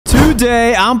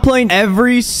Today, I'm playing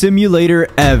every simulator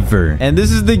ever. And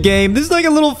this is the game. This is like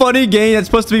a little funny game that's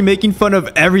supposed to be making fun of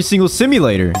every single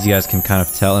simulator. As you guys can kind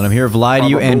of tell, and I'm here to lie to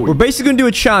you. And we're basically going to do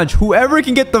a challenge. Whoever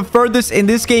can get the furthest in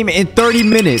this game in 30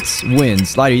 minutes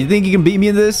wins. Lighter, you think you can beat me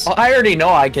in this? Well, I already know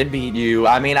I can beat you.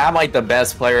 I mean, I'm like the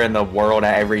best player in the world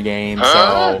at every game,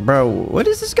 so... Bro, what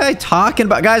is this guy talking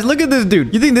about? Guys, look at this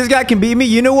dude. You think this guy can beat me?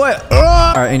 You know what?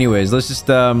 All right, anyways, let's just,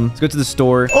 let's go to the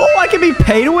store. Oh, I can be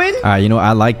pay to win? All right, you know what?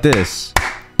 I like this.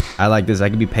 I like this. I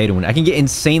can be paid to win. I can get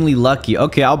insanely lucky.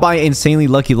 Okay, I'll buy insanely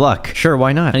lucky luck. Sure,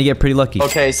 why not? I get pretty lucky.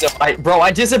 Okay, so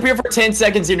I disappear for 10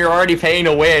 seconds and you're already paying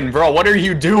to win. Bro, what are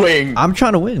you doing? I'm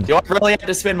trying to win. Do I really have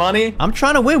to spend money? I'm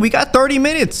trying to win. We got 30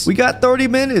 minutes. We got 30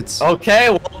 minutes.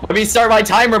 Okay, well, let me start my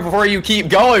timer before you keep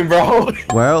going, bro.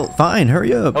 Well, fine.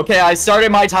 Hurry up. Okay, I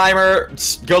started my timer.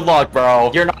 Good luck, bro.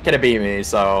 You're not gonna beat me,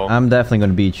 so... I'm definitely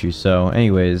gonna beat you, so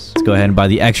anyways, let's go ahead and buy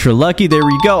the extra lucky. There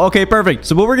we go. Okay, perfect.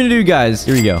 So what we're gonna do, guys,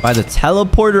 here we go. Buy the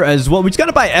teleporter as well. We just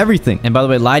gotta buy everything. And by the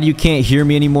way, Lied, you can't hear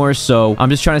me anymore, so I'm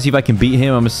just trying to see if I can beat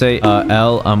him. I'm gonna say,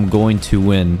 L, I'm going to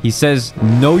win. He says,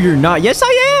 no, you're not. Yes,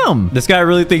 I am. This guy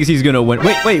really thinks he's gonna win.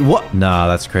 Wait, what? Nah,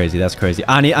 that's crazy. That's crazy.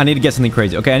 I need to get something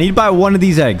crazy. Okay, I need to buy one of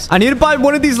these eggs. I need to buy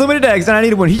one of these limited eggs, and I need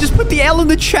to win. He just put the L in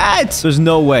the chat. There's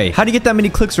no way. How do you get that many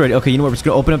clicks already? Okay, you know what? We're just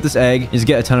gonna open up this egg and just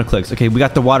get a ton of clicks. Okay, we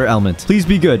got the water element. Please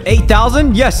be good.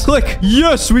 8,000? Yes, click.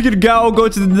 Yes, we can go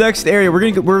to the next area. We're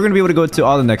gonna be able to go to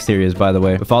all the next areas, by the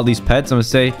way. With all these pets, I'm gonna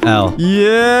say L.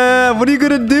 Yeah, what are you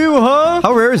gonna do, huh?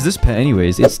 How rare is this pet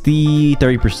anyways? It's the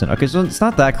 30%. Okay, so it's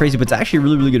not that crazy, but it's actually a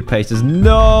really, really good pet. He says,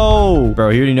 no.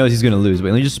 Bro, he already knows he's gonna lose.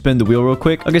 Wait, let me just spin the wheel real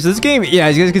quick. Okay, so this game, yeah,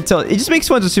 as you guys can tell, it just makes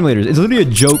fun of simulators. It's literally a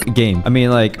joke game. I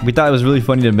mean, like, we thought it was really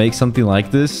funny to make something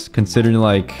like this, considering,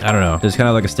 like, I don't know. There's kind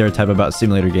of like a stereotype about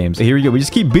simulator games. So here we go. We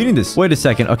just keep beating this. Wait a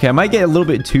second. Okay, I might get a little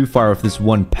bit too far with this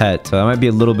one pet. So I might be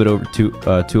a little bit too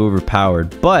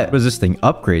overpowered. But what is this thing?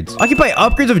 Upgrades. I can buy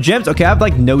upgrades of gems. Okay, I have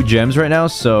like no gems right now,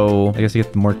 so I guess I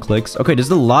get more clicks. Okay, there's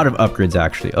a lot of upgrades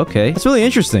actually. Okay, that's really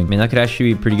interesting. I mean, that could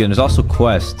actually be pretty good. And there's also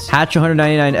quests. Hatch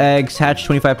 199 eggs, hatch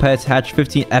 25 pets, hatch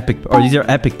 15 epic, or these are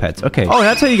epic pets. Okay. Oh,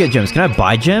 that's how you get gems. Can I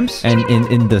buy gems? And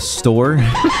in the store?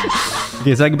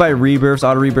 Okay, so I can buy rebirths,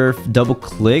 auto rebirth, double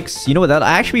clicks. You know what? That'll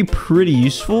actually be pretty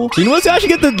useful. So you know what? Let's actually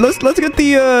get the let's get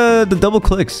the double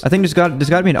clicks. I think there's got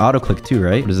to be an auto click too,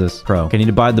 right? What is this? Pro. Okay, I need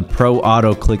to buy the pro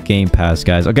auto click game pass,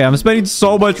 guys. Okay, I'm spending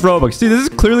so much Robux. See, this is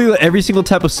clearly every single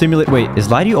type of simulator. Wait, is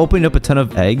Lighty opening up a ton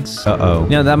of eggs? Uh-oh.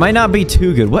 Yeah, that might not be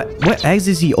too good. What eggs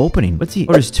is he opening? What's he?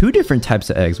 Oh, there's two different types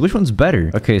of eggs. Which one's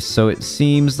better? Okay, so it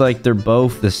seems like they're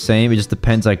both the same. It just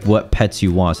depends like what pets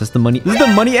you want. So that's the money. This is the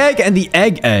money egg and the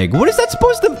egg. What is that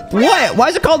supposed to? What? Why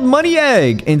is it called money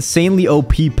egg? Insanely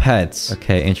OP pets.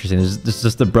 Okay, interesting. This is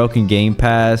just the broken game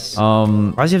pass.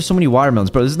 Why does he have so many watermelons,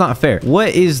 bro? This is not fair. What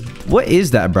is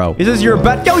that, bro? He says you're a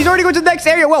bet. Yo, he's already going to the next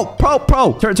area. Whoa, pro.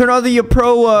 Turn on the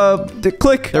the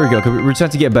click. There we go. We're just have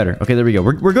to get better. Okay, there we go.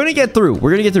 We're gonna get through.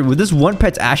 We're gonna get through. With this one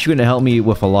pet's actually gonna help me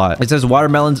with a lot. It says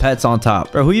watermelon pets on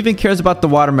top. Bro, who even cares about the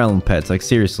watermelon pets? Like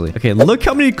seriously. Okay, look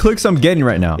how many clicks I'm getting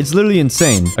right now. It's literally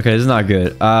insane. Okay, this is not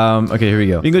good. Okay, here we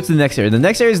go. We can go to the next area. The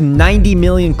next area is 90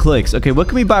 million clicks. Okay, what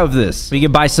can we buy with this? We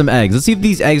can buy some eggs. Let's see if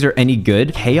these eggs are any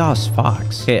good. Chaos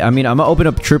Fox. Okay, I mean, I'm gonna open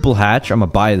up triple hatch. I'm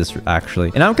gonna buy this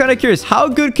actually. And I'm kind of curious, how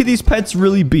good could these pets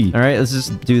really be? All right, let's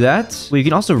just do that. Wait, you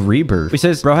can also rebirth. It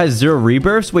says, bro has 0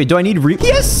 rebirths. Wait, do I need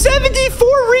He has 74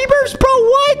 rebirths, bro.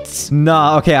 What?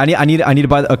 Nah, okay, I need to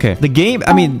buy the, okay. The game,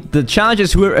 I mean, the challenge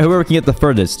is whoever can get the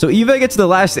furthest. So even if I get to the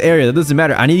last area, that doesn't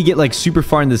matter. I need to get like super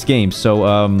far in this game. So,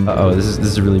 uh-oh, this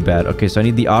is really bad. Okay, so I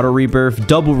need the auto rebirth,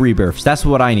 double rebirths. That's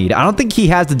what I need. I don't think he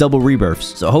has the double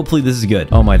rebirths. So hopefully this is good.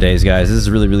 Oh my days, guys. This is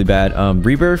really, really bad.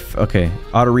 Rebirth. Okay.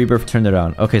 Auto rebirth, turn that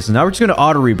on. Okay, so now we're just gonna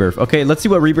auto rebirth. Okay, let's see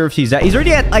what rebirth he's at. He's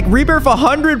already at like rebirth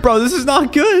 100, bro. This is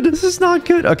not good. This is not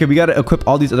good. Okay, we gotta equip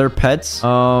all these other pets. You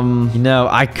know,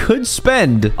 I could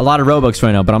spend a lot of Robux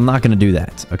right now, but I'm not gonna do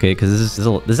that. Okay, because this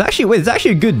is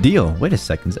actually a good deal. Wait a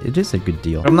second. It is a good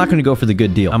deal. I'm not gonna go for the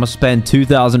good deal. I'm gonna spend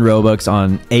 2,000 Robux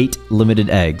on 8 limited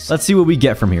eggs. Let's see what we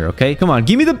get from here, okay? Come on,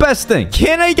 give me the best thing.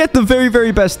 Can I get the very,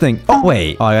 very best thing? Oh,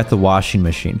 wait. Oh, I got the washing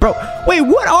machine. Bro, wait,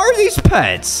 what are these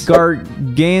pets?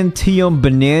 Gargantium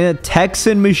banana,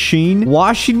 Texan machine,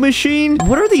 washing machine?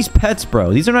 What are these pets,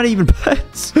 bro? These are not even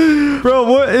pets.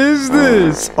 Bro, what is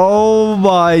this? Oh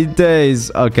my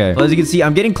days. Okay. Well, as you can see,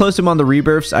 I'm getting getting close to him on the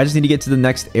rebirths. I just need to get to the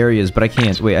next areas, but I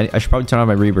can't. Wait, I should probably turn on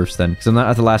my rebirths then, because I'm not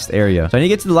at the last area. So I need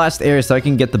to get to the last area so I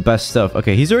can get the best stuff.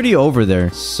 Okay, he's already over there.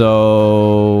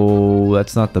 So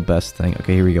that's not the best thing.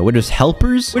 Okay, here we go. Wait, there's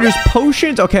helpers? Wait, there's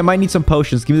potions? Okay, I might need some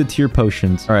potions. Give me the tier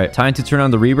potions. All right, time to turn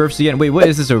on the rebirths again. Wait, what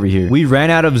is this over here? We ran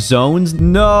out of zones?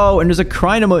 No, and there's a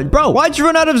crying emoji. Bro, why'd you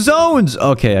run out of zones?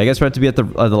 Okay, I guess we have to be at the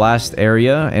last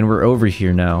area, and we're over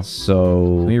here now. So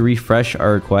let me refresh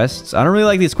our quests. I don't really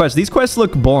like these quests. These quests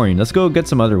look boring. Let's go get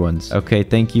some other ones. Okay,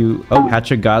 thank you. Oh,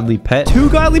 hatch a godly pet. 2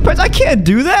 godly pets? I can't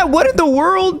do that. What in the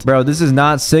world? Bro, this is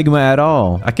not Sigma at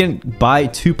all. I can buy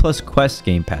 2+ quest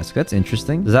game pass. That's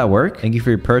interesting. Does that work? Thank you for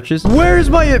your purchase. Where's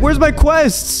my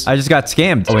quests? I just got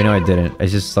scammed. Oh, wait, no, I didn't.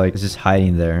 It's just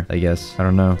hiding there, I guess. I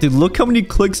don't know. Dude, look how many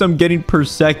clicks I'm getting per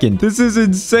second. This is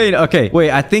insane. Okay,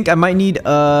 wait, I think I might need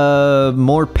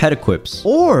more pet equips.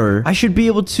 Or I should be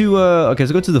able to okay,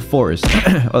 let's go to the forest.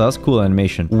 Oh, that was cool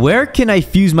animation. Where can I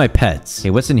fuse my pets? Okay,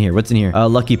 what's in here? What's in here?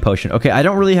 Lucky potion. Okay, I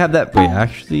don't really have that. Wait,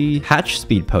 actually, hatch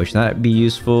speed potion. That'd be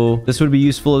useful. This would be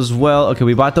useful as well. Okay,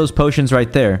 we bought those potions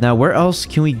right there. Now, where else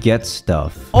can we get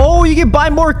stuff? Oh, you can buy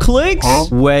more clicks? Huh?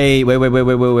 Wait. We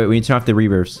need to turn off the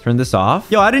rebirths. Turn this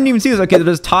off. Yo, I didn't even see this. Okay,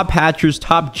 there's top hatchers,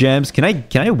 top gems. Can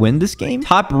I win this game?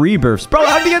 Top rebirths. Bro,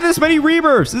 how did you get this many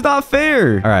rebirths? It's not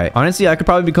fair. All right. Honestly, I could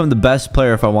probably become the best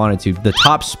player if I wanted to. The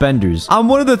top spenders. I'm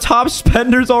one of the top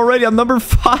spenders already. I'm number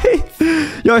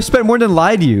 5. Yo, I spent more than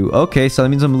lie to you. Okay, so that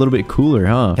means I'm a little bit cooler,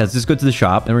 huh? Okay, let's just go to the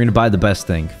shop and we're gonna buy the best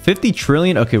thing. 50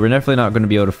 trillion. Okay, we're definitely not gonna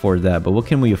be able to afford that, but what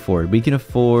can we afford? We can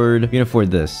afford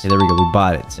this. Okay, there we go. We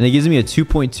bought it. And it gives me a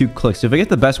 2.2 clicks. So if I get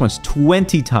the best ones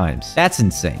 20 times, that's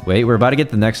insane. Wait, we're about to get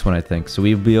the next one, I think. So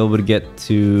we'll be able to get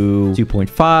to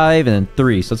 2.5 and then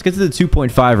 3. So let's get to the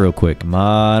 2.5 real quick. Come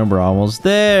on, we're almost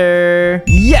there.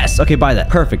 Yes. Okay, buy that.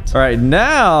 Perfect. All right,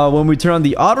 now when we turn on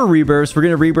the auto rebirths, we're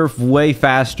gonna rebirth way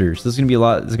faster. So this is gonna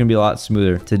be a lot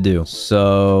smoother to do.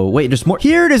 So wait, there's more.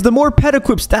 Here it is, the more pet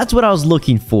equips. That's what I was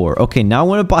looking for. Okay, now I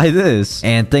want to buy this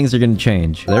and things are gonna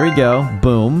change. There we go.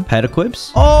 Boom. Pet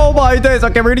equips. Oh my days.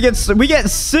 Okay, we get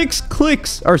 6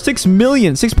 clicks or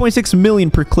 6.6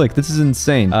 million per click. This is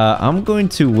insane. I'm going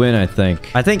to win, I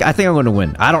think I'm going to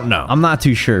win. I don't know. I'm not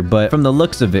too sure, but from the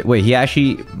looks of it, wait, he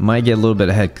actually might get a little bit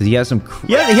ahead because he has some.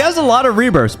 Yeah, he has a lot of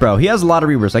rebirths, bro. He has a lot of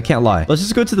rebirths. I can't lie. Let's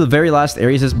just go to the very last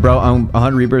area. He says, bro, I'm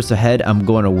 100 rebirths ahead. I'm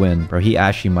going to win. Bro, he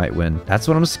actually might win. That's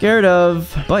what I'm scared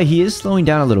of. But he is slowing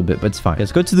down a little bit, but it's fine.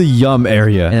 Let's go to the yum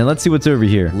area and let's see what's over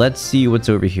here.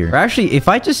 Or actually, if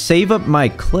I just save up my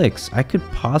clicks, I could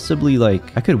possibly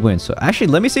I could win. So actually,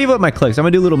 let me save up my clicks. I'm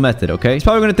gonna do a little method, okay? He's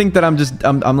probably gonna think that I'm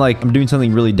doing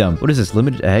something really dumb. What is this?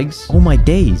 Limited eggs? Oh my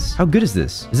days. How good is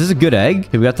this? Is this a good egg?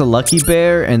 Okay, we got the lucky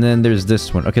bear and then there's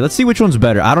this one. Okay, let's see which one's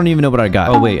better. I don't even know what I got.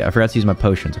 Oh wait, I forgot to use my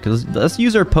potions. Okay, let's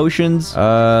use our potions.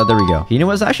 There we go. You know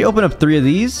what? Let's actually open up 3 of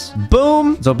these.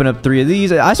 Boom. Let's open up 3 of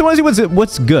these. I just want to see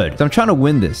what's good. I'm trying to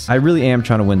win this. I really am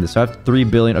trying to win this. So I have 3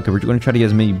 billion. Okay, we're going to try to get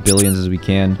as many billions as we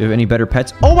can. Do you have any better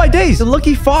pets? Oh my days. The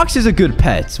lucky fox is a good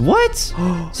pet. What?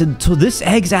 So this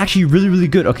egg's actually really, really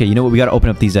good. Okay, you know what? We got to open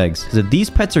up these eggs. Because if these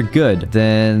pets are good,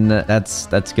 then that's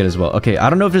good as well. Okay, I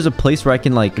don't know if there's a place where I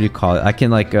can what do you call it? I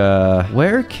can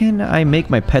where can I make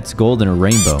my pets gold in a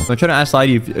rainbow? I'm trying to ask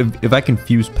Lydie if I can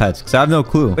fuse pets because I have no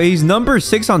clue. But he's number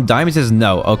 6 on diamond. Says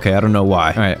no. Okay, I don't know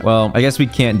why. All right, well, I guess we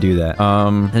can't do that.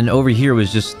 And over here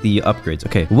was just the upgrades.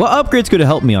 Okay, what upgrades could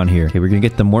help me on here? Okay, we're gonna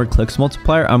get the more clicks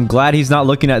multiplier. I'm glad he's not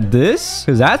looking at this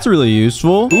because that's really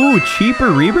useful. Ooh,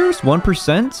 cheaper rebirths,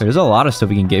 1%. So there's a lot of stuff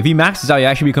we can get. If he maxes out, he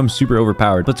actually becomes super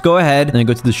overpowered. Let's go ahead and then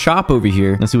go to the shop over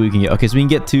here. Let's see what we can get. Okay, so we can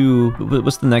get to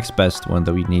what's the next best one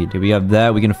that we need? Okay, we have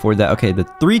that. We can afford that. Okay, the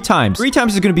 3 times. 3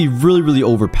 times is gonna be really, really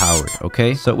overpowered.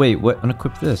 Okay, so wait, what?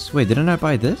 Unequip this. Wait, didn't I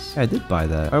buy this? Yeah, I did buy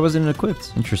that. Why wasn't it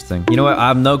equipped? Interesting. You know what? I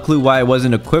have no clue why it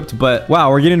wasn't equipped, but wow,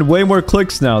 we're getting way more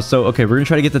clicks now. So okay, we're gonna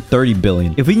try to get to 30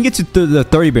 billion. If we can get to the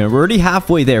 30 billion, we're already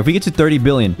halfway there. If we get to 30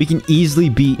 billion, we can easily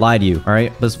beat Lie to You. All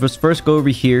right, let's first go over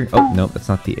here. Oh no, that's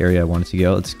not the area I wanted to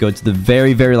go. Let's go to the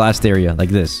very, very last area like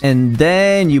this, and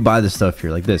then you buy the stuff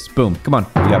here like this. Boom. Come on,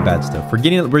 we got bad stuff. We're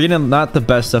getting not the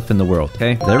best stuff in the world.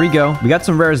 Okay, there we go. We got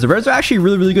some rares. The rares are actually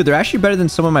really, really good. They're actually better than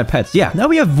some of my pets. Yeah, now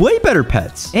we have way better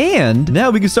pets, and now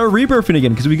we can start rebirthing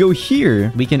again because we go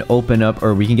here. We can open up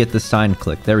or we can get the sign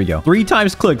click. There we go. 3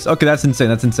 times clicks. Okay, that's insane.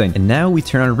 That's insane. And now we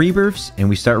turn on rebirths and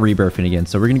we start rebirthing again.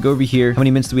 So we're gonna go over here. How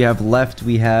many minutes do we have left?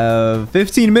 We have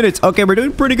 15 minutes. Okay, we're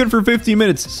doing pretty good for 15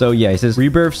 minutes. So yeah, it says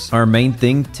rebirths are main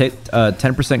thing.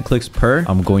 10% clicks per.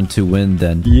 I'm going to win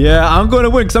then. Yeah, I'm going to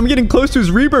win because I'm getting close to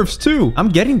his rebirths too. I'm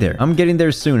getting there. I'm getting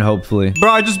there soon, hopefully.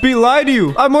 Bro, I just Lie to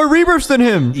You. I have more rebirths than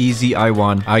him. Easy, I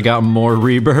won. I got more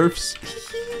rebirths.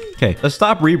 Okay, let's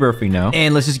stop rebirthing now.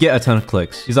 And let's just get a ton of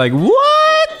clicks. He's like,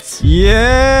 what?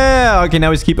 Yeah. Okay, now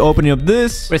we just keep opening up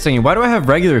this. Wait a second. Why do I have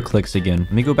regular clicks again?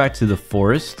 Let me go back to the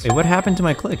forest. Wait, what happened to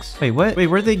my clicks? Wait, what? Wait,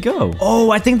 where'd they go?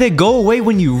 Oh, I think they go away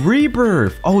when you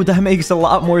rebirth. Oh, that makes a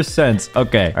lot more sense.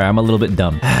 Okay. All right, I'm a little bit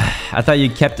dumb. I thought you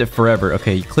kept it forever.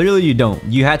 Okay, clearly you don't.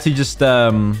 You had to just,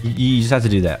 you just had to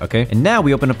do that, okay? And now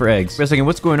we open up our eggs. Wait a second.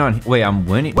 What's going on? Wait, I'm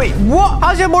winning. Wait, what?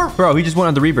 How's that more? Bro, he just went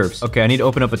on the rebirths. Okay, I need to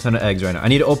open up a ton of eggs right now. I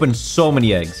need to open so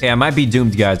many eggs. Hey, I might be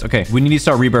doomed, guys. Okay, we need to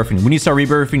start rebirthing. We need to start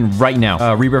rebirthing right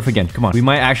now. Rebirth again. Come on. We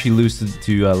might actually lose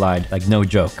to Lied. Like, no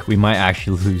joke. We might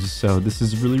actually lose. So this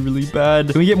is really, really bad.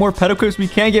 Can we get more pet equips? We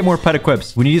can get more pet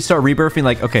equips. We need to start rebirthing.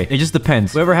 Like, okay, it just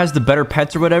depends. Whoever has the better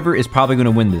pets or whatever is probably going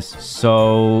to win this.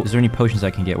 So is there any potions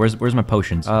I can get? Where's my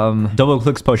potions? Double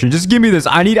clicks potion. Just give me this.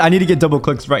 I need to get double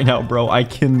clicks right now, bro. I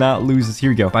cannot lose this.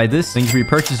 Here we go. Buy this. Things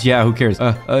repurchase. Yeah, who cares?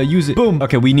 Use it. Boom.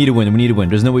 Okay, we need to win. We need to win.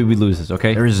 There's no way we lose this,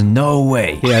 okay? There is no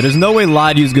way. Yeah, there's no way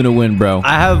Ladiu's gonna win, bro.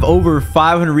 I have over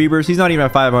 500 rebirths. He's not even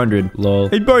at 500. Lol.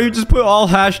 Hey, bro, you just put all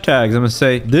hashtags. I'm gonna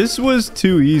say, this was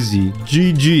too easy.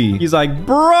 GG. He's like,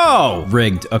 bro.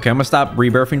 Rigged. Okay, I'm gonna stop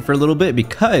rebirthing for a little bit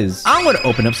because I'm gonna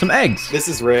open up some eggs. This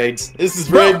is rigged. This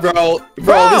is rigged, bro.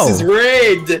 Bro, this is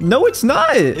rigged. No, it's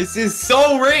not. This is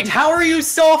so rigged. How are you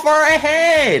so far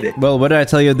ahead? Well, what did I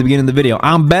tell you at the beginning of the video?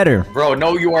 I'm better. Bro,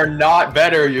 no, you are not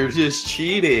better. You're just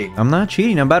cheating. I'm not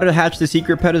cheating. I'm about to hatch the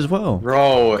secret pet as well.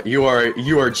 Bro, you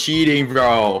are cheating,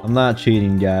 bro. I'm not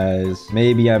cheating, guys.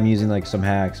 Maybe I'm using like some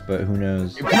hacks, but who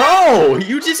knows? Bro,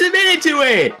 you just admitted to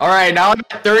it. All right, now I'm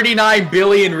at 39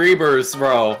 billion rebirths,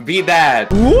 bro. Beat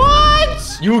that.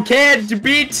 What? You can't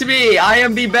beat me. I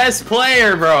am the best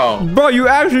player, bro. Bro, you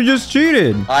actually just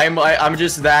cheated. I'm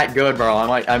just that good, bro.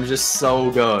 I'm just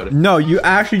so good. No, you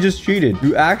actually just cheated.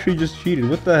 You actually just cheated.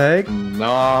 What the heck?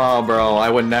 No, bro. I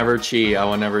would never cheat. I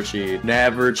would never cheat.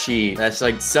 Never cheat. That's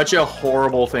like such a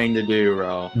horrible thing to do,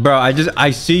 bro. Bro,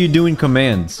 I see you doing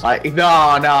commands.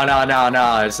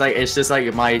 No. It's just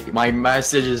like my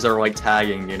messages are like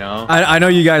tagging, you know? I know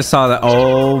you guys saw that.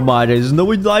 Oh my days.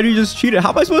 No, you just cheated. How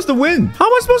am I supposed to win? How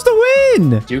am I supposed to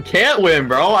win? You can't win,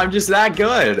 bro. I'm just that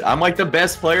good. I'm like the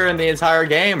best player in the entire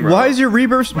game, bro. Why is your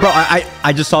rebirth? Bro,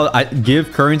 I just saw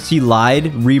give currency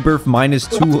Lied rebirth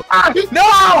 -2.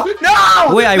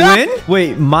 No! Wait, I win?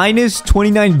 Wait, minus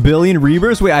 29 billion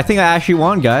rebirths? Wait, I think I actually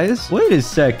won, guys. Wait a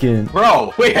second.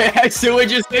 Bro, wait, I accidentally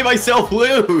just made myself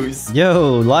lose.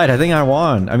 Yo, Lied, I think I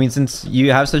won. I mean, since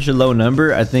you have such a low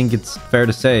number, I think it's fair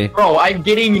to say. Bro, I'm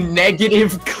getting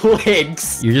negative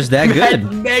clicks. You're just that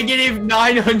good. Negative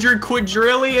 900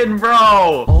 quadrillion,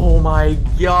 bro. Oh my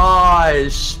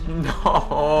gosh.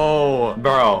 No.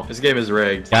 Bro, this game is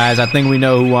rigged. Guys, I think we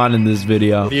know who won in this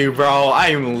video. You, bro,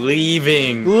 I'm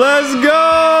leaving. Let's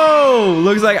go.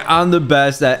 Looks like I'm the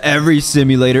best at every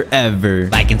simulator ever.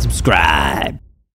 Like and subscribe.